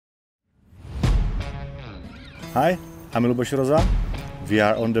Hi, I'm Luboš Roza. We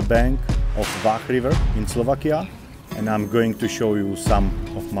are on the bank of Vach River in Slovakia, and I'm going to show you some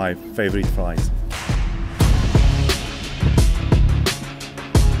of my favorite flies.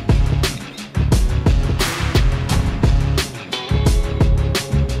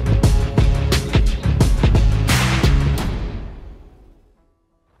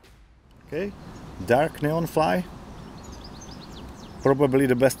 Okay, Dark Neon fly, probably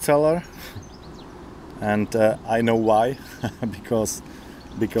the best seller. And I know why, because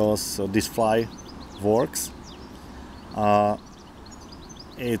this fly works.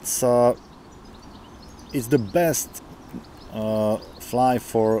 It's the best fly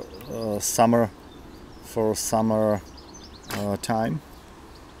for summer time,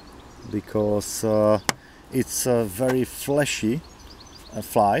 because it's a very fleshy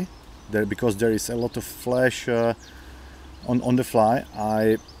fly. Because there is a lot of flesh on the fly.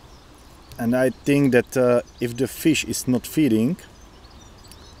 I think that if the fish is not feeding,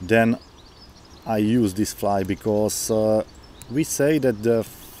 then I use this fly, because we say that the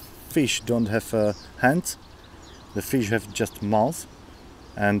fish don't have hands, the fish have just mouth,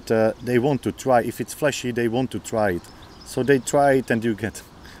 and they want to try. If it's fleshy, they want to try it, so they try it and you get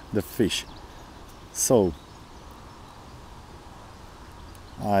the fish. So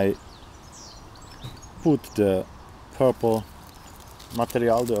I put the purple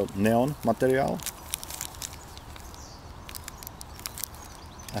material, the neon material,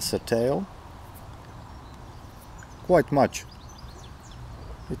 as a tail, quite much.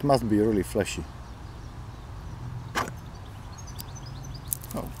 It must be really fleshy.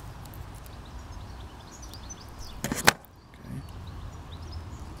 Oh.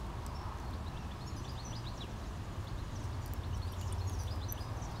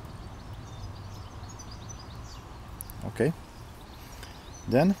 Okay.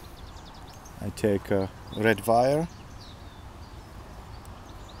 Then I take a red wire,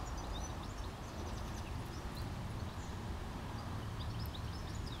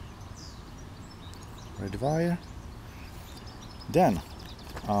 then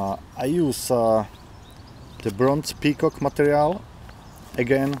I use the bronze peacock material.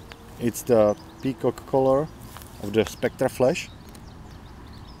 Again, it's the peacock color of the spectra flash,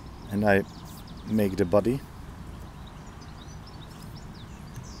 and I make the body.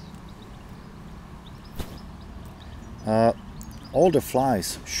 All the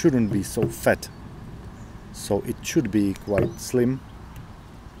flies shouldn't be so fat, so it should be quite slim.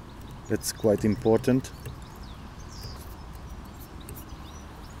 That's quite important.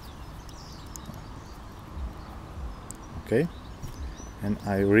 Okay, and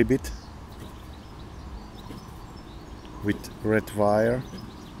I rib it with red wire.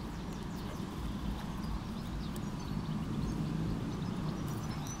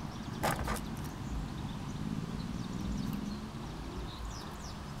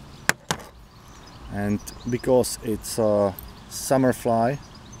 And because it's a summer fly,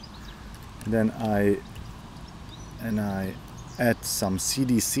 then I add some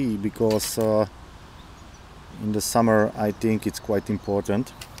CDC, because in the summer I think it's quite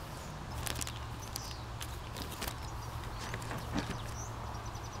important.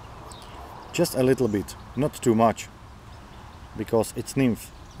 Just a little bit, not too much, because it's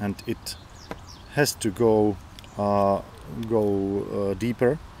nymph and it has to go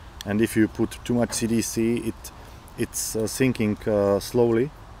deeper. And if you put too much CDC, it's sinking slowly,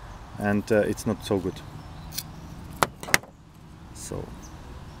 and it's not so good. So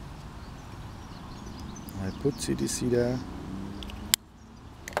I put CDC there,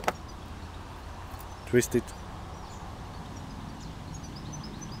 twist it,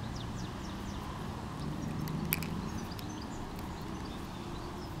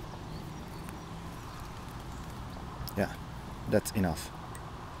 yeah, that's enough.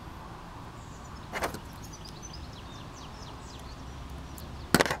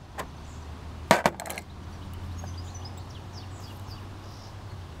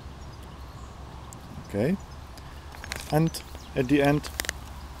 Okay, and at the end,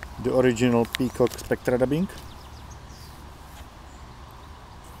 the original peacock spectra dubbing.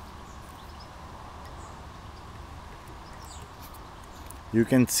 You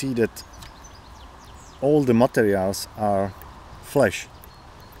can see that all the materials are flesh.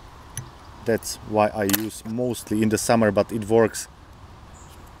 That's why I use mostly in the summer, but it works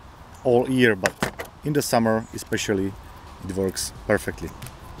all year, but in the summer especially it works perfectly.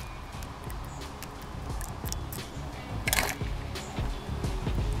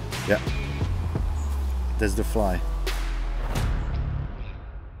 Yeah, that's the fly.